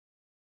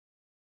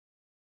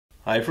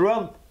Hi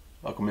everyone,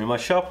 welcome in my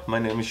shop. My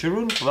name is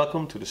Jeroen.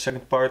 Welcome to the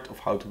second part of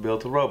how to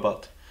build a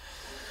robot.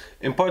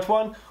 In part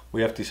 1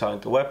 we have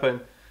designed the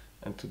weapon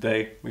and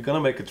today we're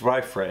gonna make a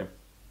drive frame.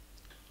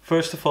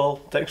 First of all,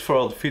 thanks for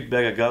all the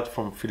feedback I got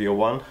from video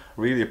 1,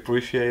 really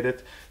appreciate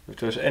it. If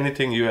there's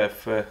anything you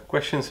have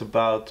questions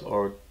about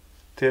or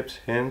tips,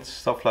 hints,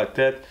 stuff like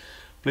that,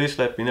 please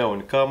let me know in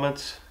the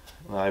comments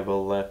and I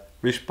will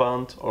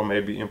respond or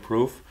maybe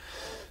improve.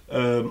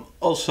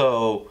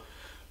 Also,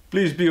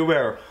 please be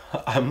aware,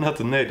 I'm not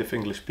a native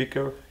English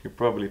speaker, you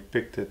probably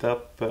picked it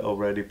up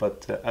already,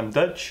 but I'm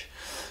Dutch.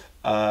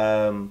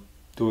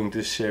 Doing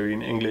this series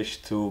in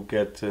English to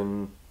get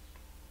a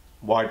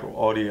wider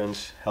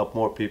audience, help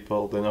more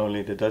people than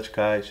only the Dutch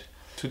guys.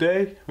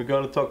 Today we're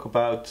going to talk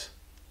about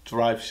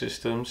drive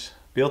systems,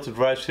 build a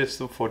drive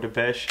system for the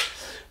Bosch,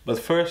 but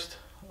first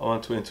I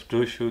want to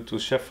introduce you to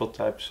several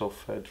types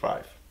of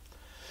drive.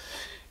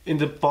 In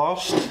the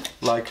past,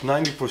 like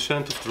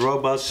 90% of the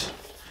robots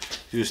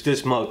use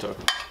this motor.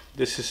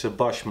 This is a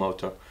Bosch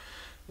motor.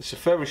 It's a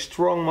very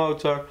strong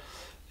motor.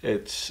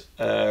 It's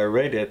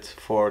rated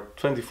for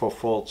 24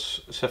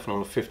 volts,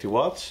 750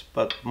 watts,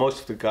 but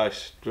most of the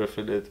guys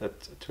driven it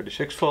at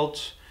 36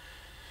 volts.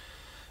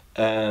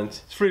 And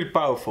it's really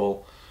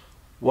powerful.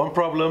 One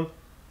problem,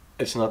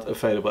 it's not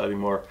available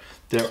anymore.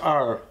 There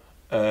are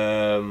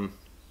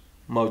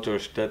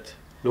motors that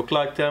look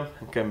like them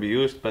and can be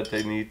used, but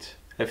they need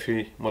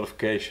heavy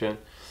modification.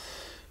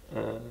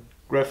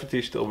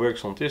 Gravity still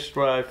works on this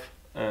drive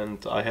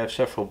and I have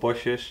several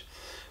Bosches,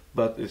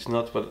 but it's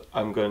not what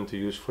I'm going to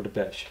use for the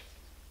Bosch.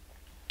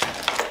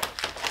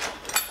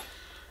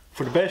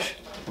 For the Bosch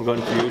I'm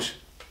going to use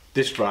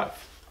this drive.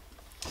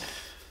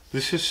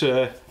 This is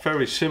a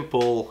very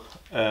simple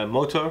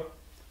motor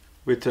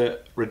with a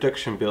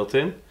reduction built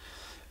in,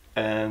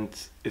 and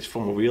it's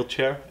from a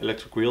wheelchair,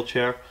 electric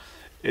wheelchair.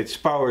 It's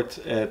powered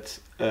at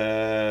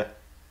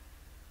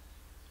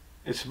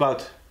it's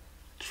about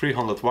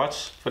 300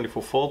 watts,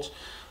 24 volts.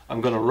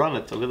 I'm gonna run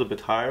it a little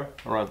bit higher,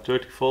 around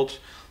 30 volts,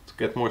 to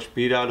get more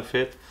speed out of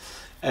it.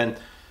 And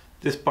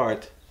this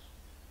part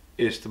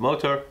is the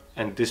motor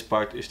and this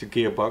part is the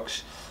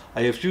gearbox.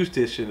 I have used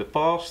this in the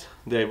past,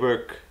 they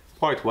work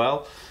quite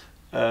well.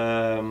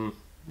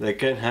 They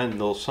can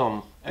handle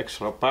some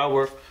extra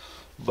power,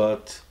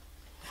 but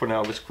for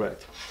now it's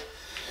great.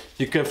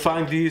 You can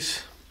find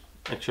these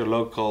at your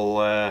local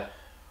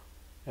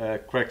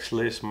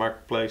Craigslist,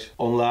 marketplace,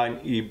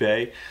 online,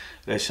 eBay.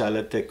 They sell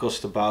it, they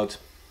cost about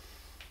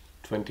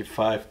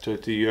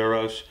 25-30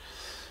 euros,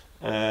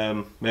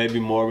 maybe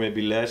more,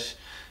 maybe less,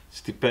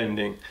 it's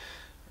depending.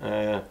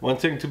 One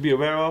thing to be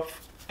aware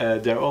of,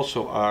 there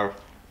also are,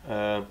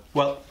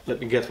 well, let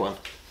me get one.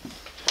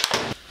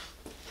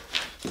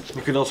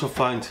 You can also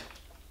find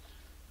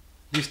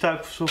these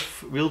types of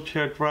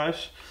wheelchair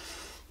drives.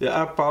 They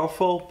are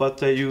powerful, but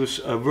they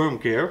use a worm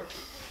gear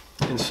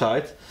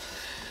inside.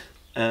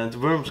 And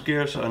worm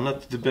gears are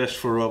not the best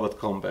for robot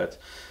combat.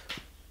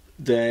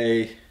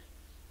 They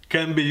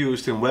can be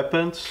used in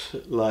weapons,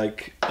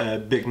 like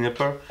Big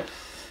Nipper.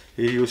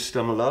 He used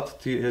them a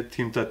lot,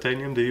 Team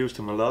Titanium, they used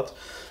them a lot.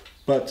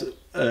 But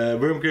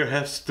worm gear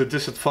has the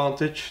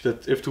disadvantage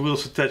that if the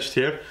wheel's attached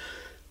here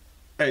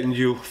and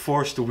you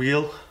force the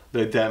wheel,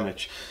 they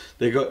damage.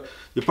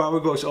 The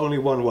power goes only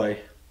one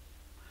way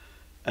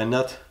and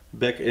not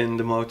back in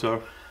the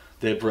motor.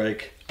 They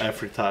break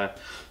every time.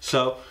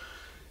 So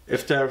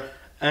if they're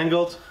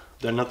angled,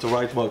 they're not the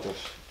right motors.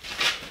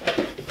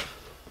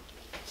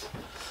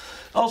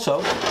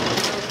 Also,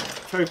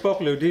 very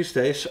popular these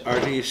days are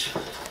these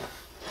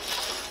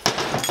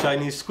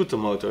Chinese scooter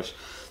motors.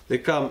 They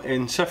come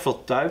in several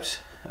types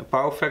and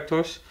power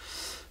factors.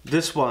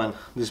 This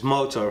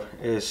motor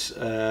is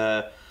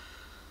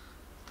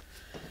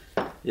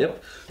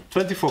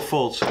 24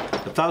 volts,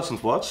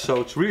 1000 watts,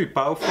 so it's really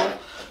powerful.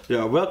 They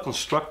are well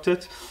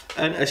constructed,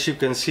 and as you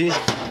can see,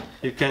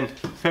 you can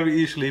very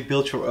easily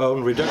build your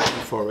own reduction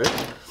for it.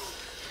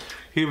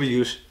 Here we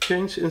use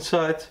chains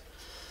inside,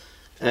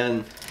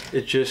 and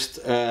it just,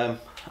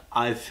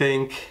 I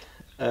think,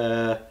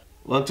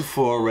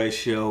 1:4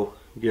 ratio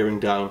gearing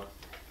down.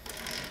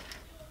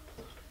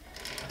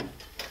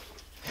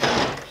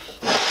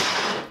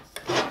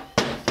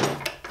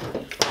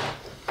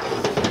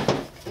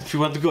 If you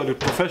want to go the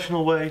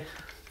professional way,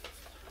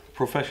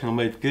 professional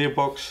made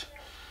gearbox,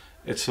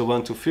 it's a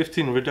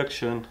 1:15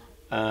 reduction,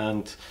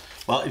 and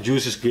well, it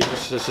uses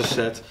gears, as I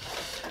said,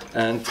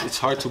 and it's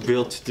hard to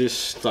build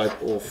this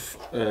type of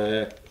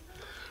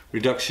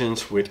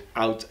reductions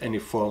without any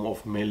form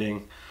of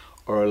milling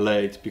or a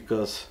lathe,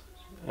 because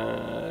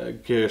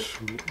gears,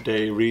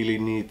 they really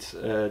need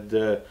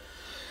the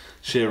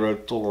zero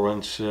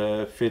tolerance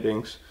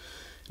fittings,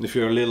 and if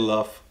you're a little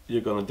off,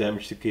 you're gonna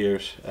damage the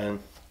gears and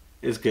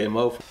it's game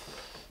over.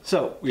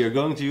 So we are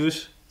going to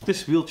use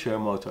this wheelchair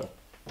motor.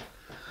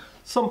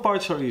 Some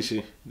parts are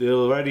easy, they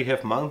already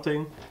have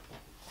mounting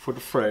for the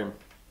frame.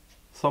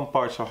 Some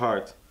parts are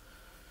hard,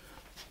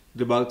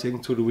 the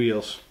mounting to the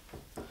wheels.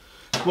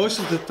 Most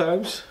of the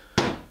times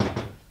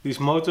these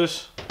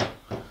motors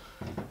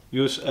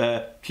use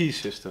a key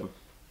system.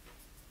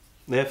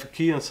 they have a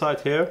key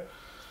inside here,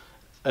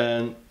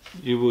 and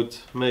you would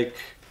make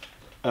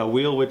a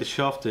wheel with a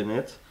shaft in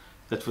it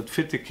that would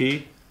fit the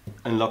key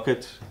and lock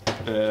it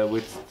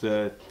with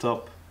the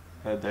top.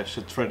 There's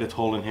a threaded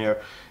hole in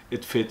here.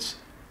 It fits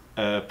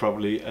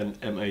probably an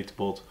M8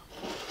 bolt.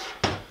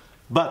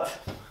 But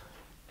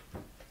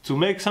to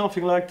make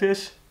something like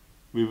this,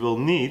 we will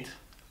need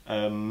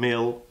a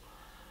mill,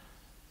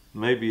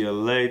 maybe a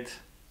lathe,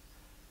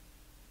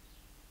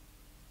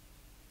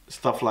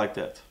 stuff like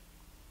that.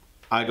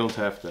 I don't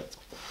have that.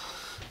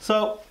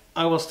 So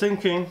I was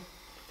thinking,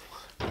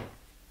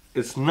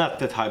 it's not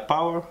that high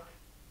power.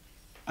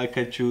 I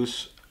can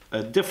choose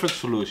a different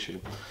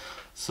solution.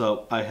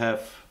 So I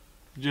have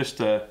just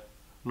a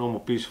normal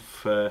piece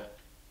of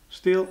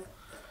steel,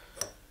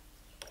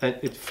 and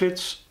it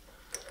fits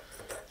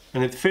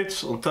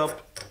on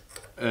top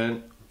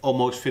and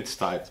almost fits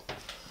tight.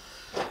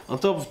 On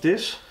top of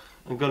this,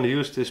 I'm going to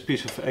use this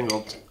piece of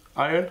angled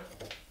iron.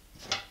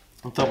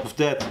 On top of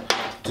that,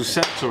 to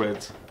center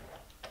it,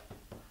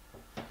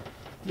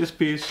 this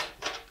piece,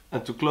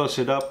 and to close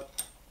it up,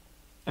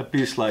 a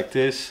piece like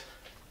this,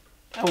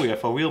 and we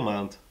have a wheel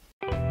mount.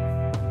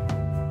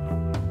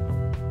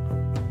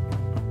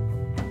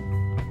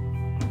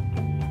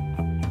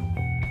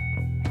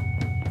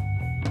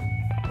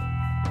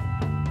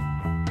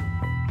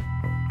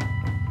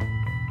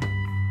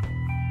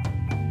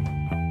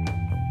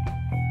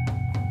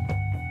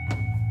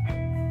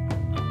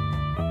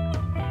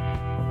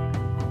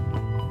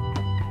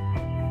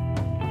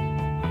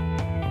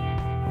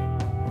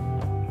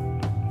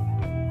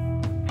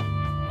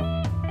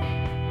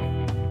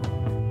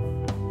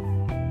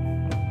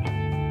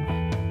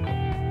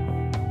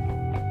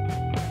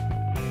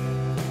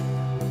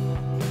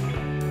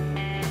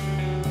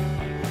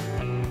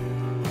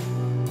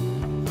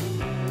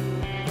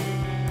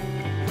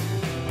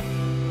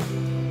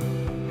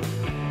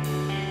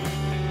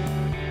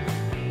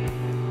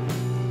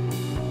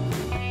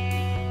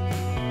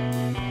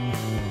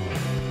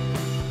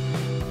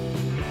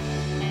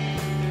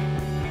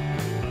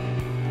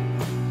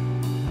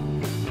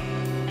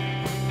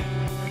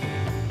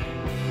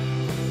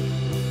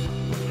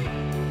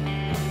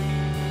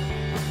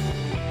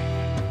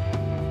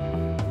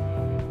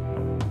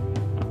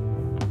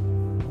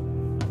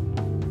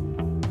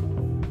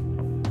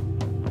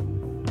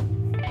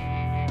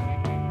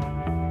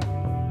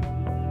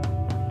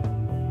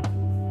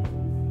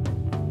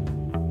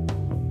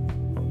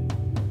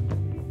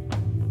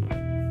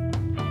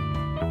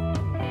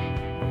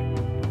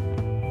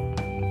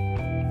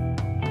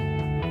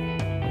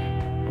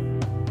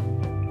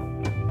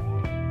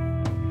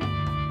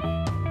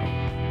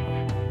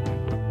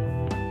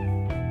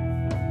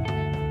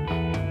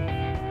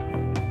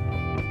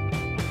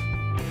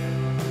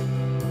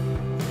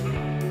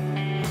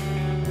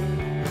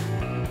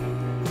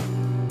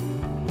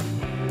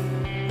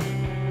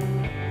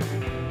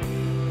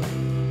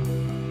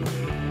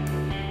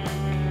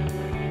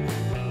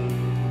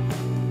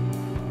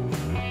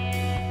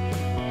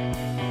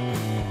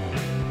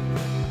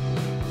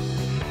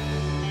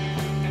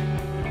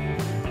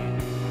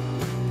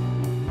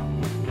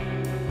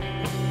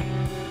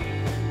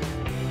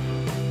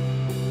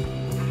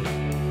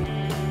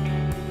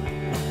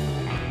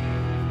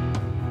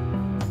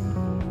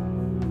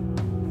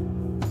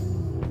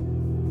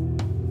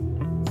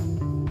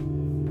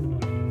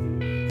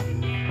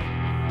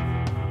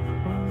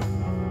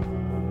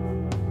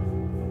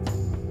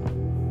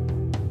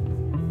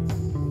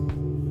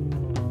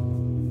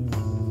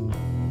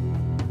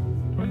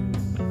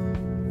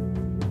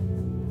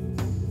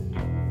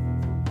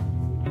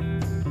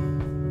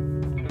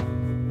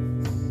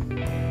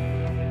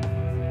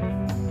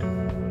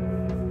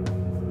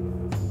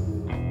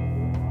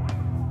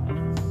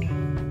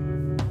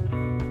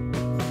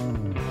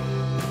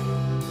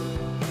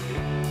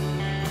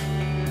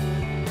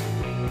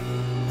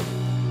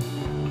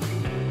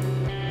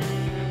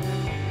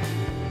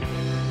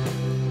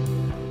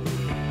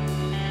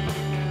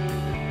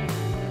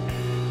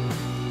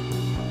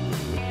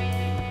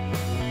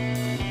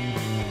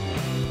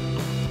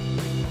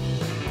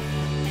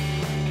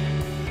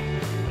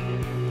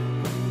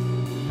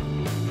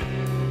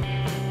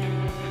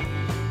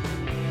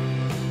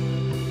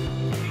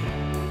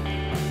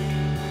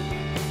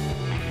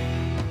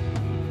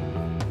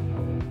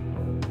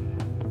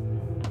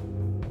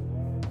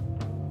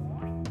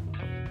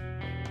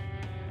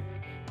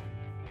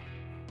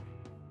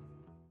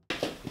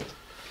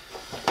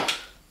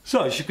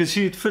 So as you can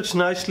see, it fits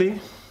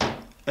nicely.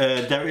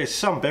 There is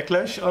some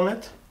backlash on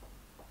it,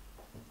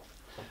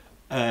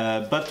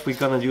 but we're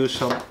gonna use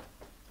some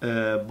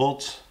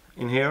bolts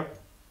in here.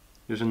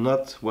 Use a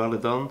nut, weld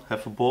it on,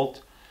 have a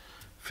bolt,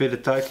 fit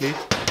it tightly,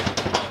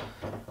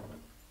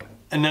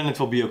 and then it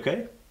will be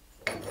okay.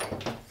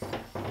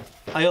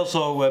 I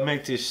also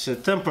made this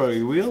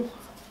temporary wheel.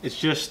 It's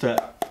just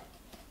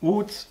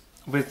wood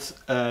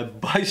with a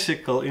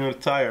bicycle inner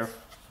tire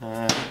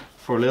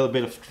for a little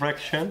bit of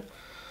traction.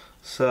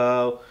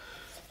 So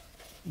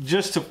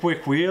just a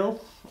quick wheel,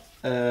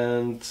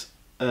 and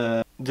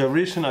The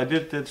reason I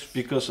did this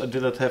because I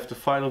didn't have the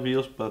final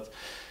wheels, but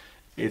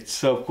it's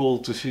so cool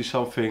to see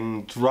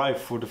something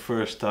drive for the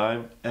first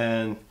time,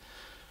 and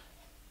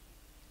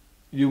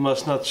you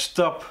must not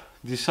stop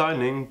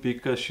designing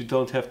because you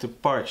don't have the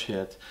parts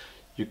yet.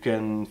 You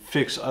can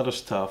fix other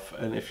stuff,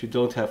 and if you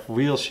don't have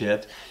wheels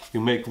yet,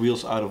 you make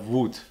wheels out of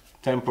wood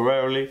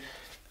temporarily,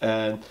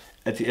 and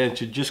at the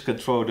end you just can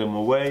throw them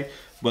away.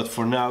 But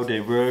for now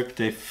they work,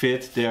 they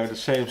fit, they are the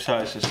same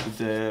size as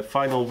the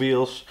final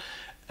wheels,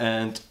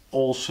 and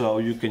also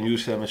you can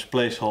use them as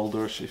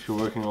placeholders if you're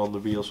working on the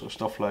wheels or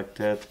stuff like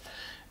that.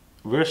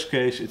 Worst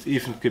case, it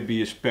even could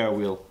be a spare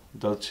wheel.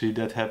 Don't see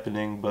that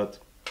happening, but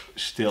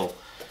still,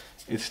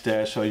 it's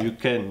there so you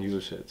can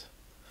use it.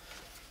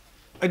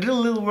 I did a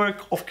little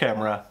work off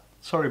camera,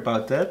 sorry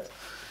about that.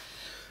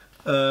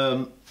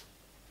 The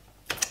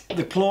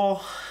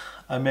claw,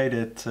 I made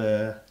it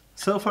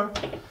silver,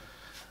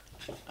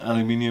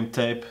 aluminium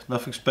tape,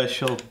 nothing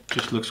special,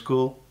 just looks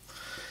cool.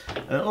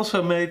 And I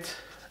also made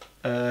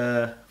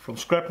from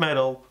scrap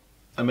metal,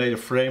 I made a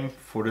frame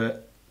for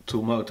the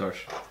two motors.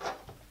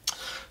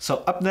 So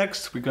up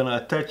next we're gonna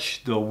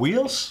attach the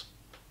wheels,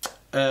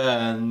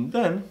 and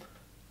then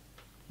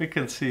we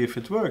can see if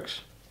it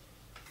works.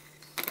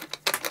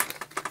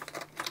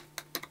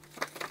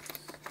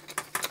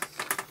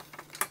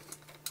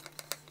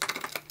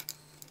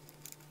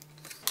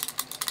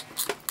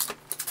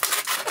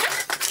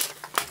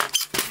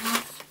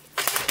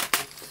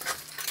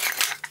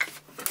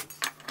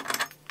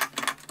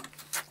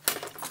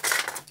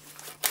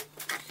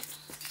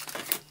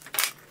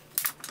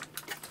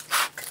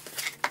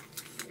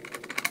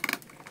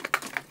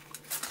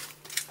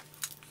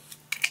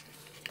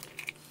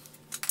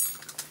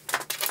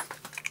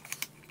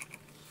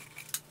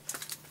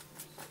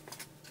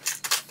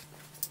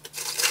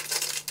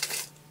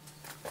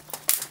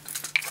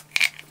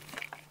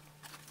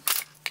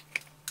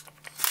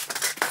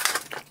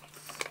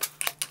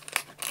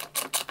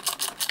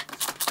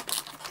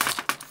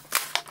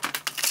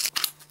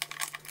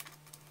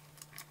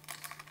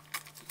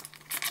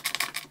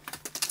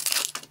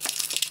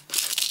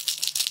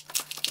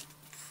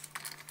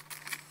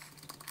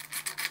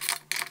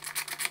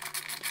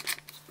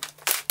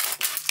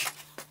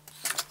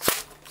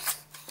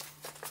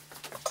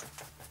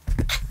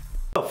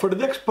 For the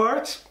next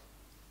part,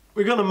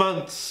 we're gonna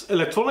mount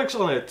electronics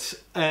on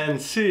it and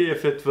see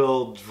if it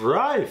will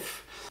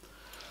drive.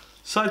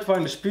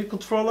 Sidewinder speed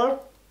controller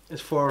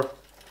is for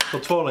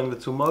controlling the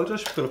two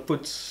motors. We're gonna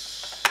put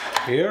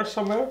here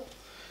somewhere.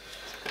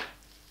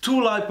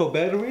 2 LiPo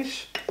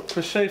batteries.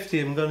 For safety,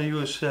 I'm gonna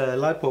use a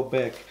LiPo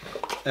bag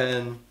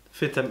and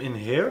fit them in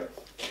here.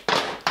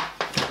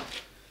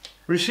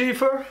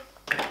 Receiver.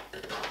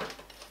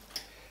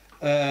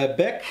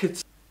 Back,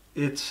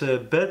 it's a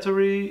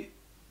battery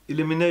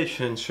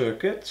elimination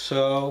circuit,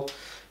 so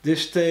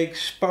this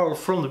takes power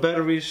from the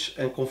batteries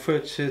and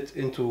converts it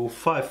into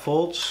 5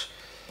 volts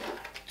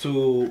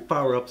to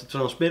power up the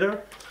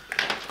transmitter.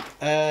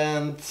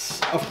 And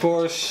of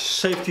course,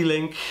 safety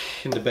link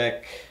in the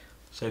back.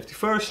 Safety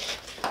first,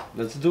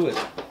 let's do it.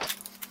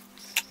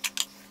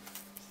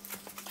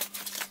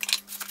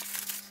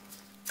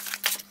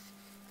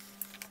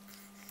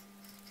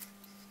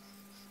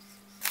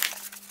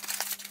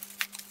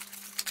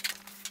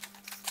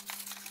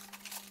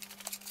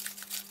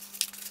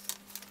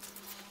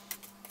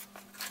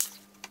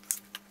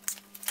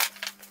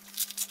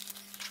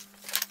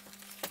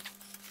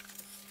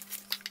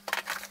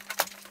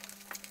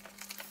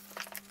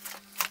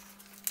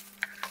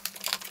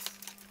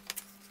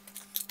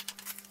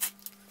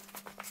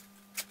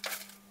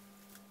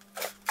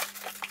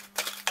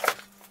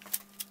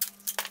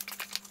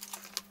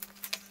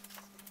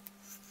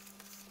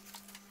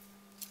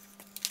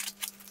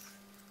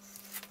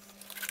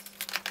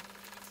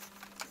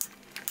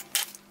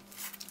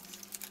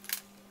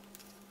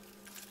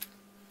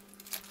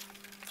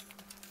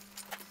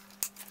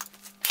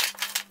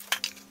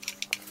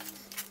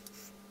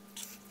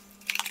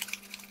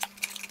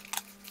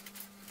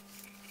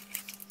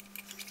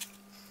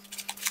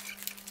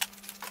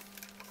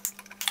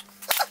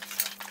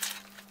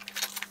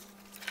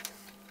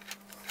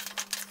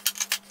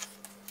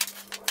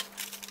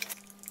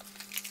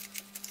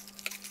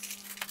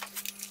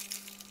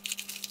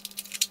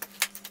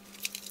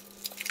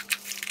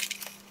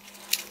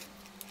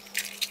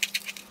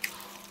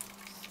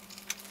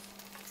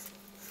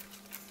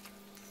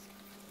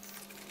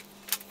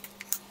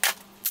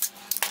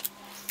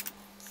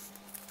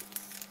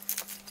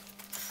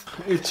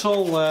 It's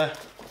all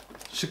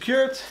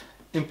secured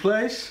in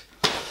place.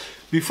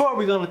 Before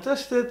we're gonna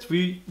test it,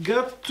 we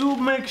got to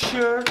make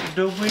sure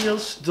the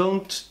wheels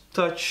don't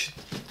touch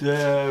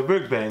the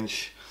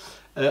workbench.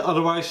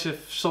 Otherwise,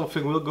 if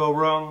something will go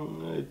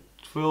wrong,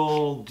 it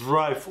will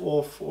drive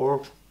off,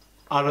 or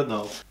I don't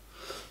know.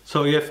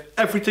 So you have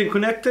everything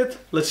connected.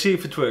 Let's see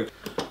if it works.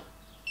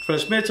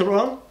 Transmitter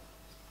on.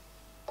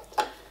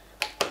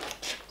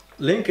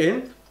 Link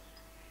in.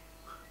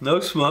 No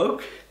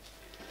smoke.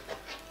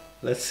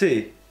 Let's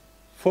see.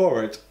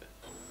 Forward.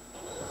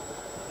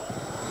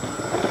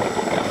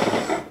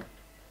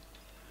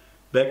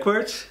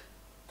 backwards.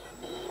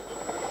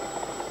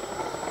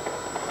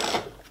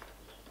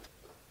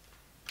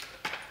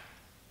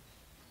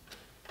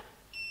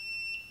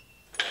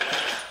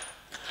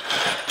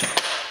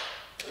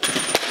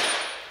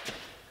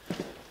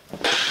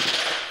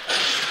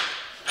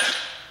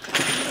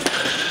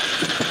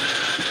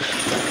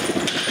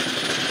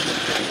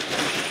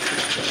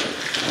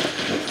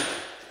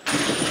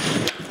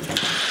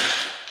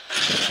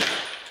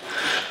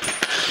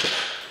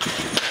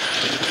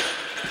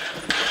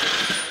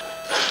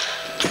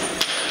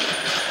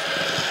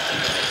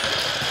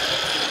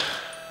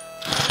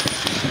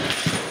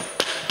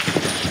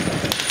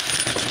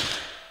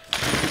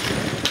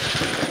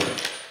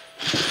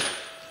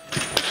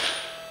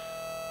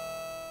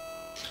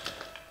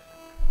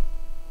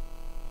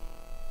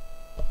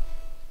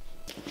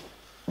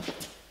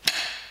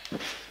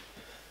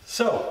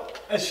 So,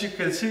 as you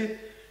can see,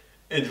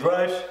 it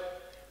drives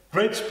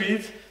great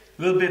speed,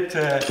 a little bit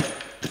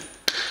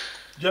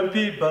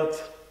jumpy,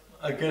 but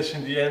I guess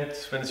in the end,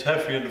 when it's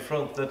heavy in the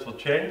front, that will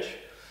change.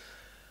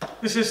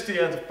 This is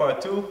the end of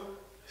part 2.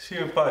 See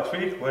you in part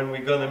 3, when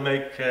we're gonna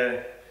make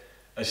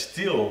a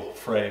steel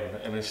frame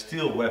and a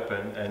steel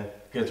weapon and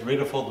get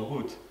rid of all the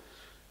wood.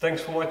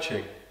 Thanks for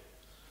watching.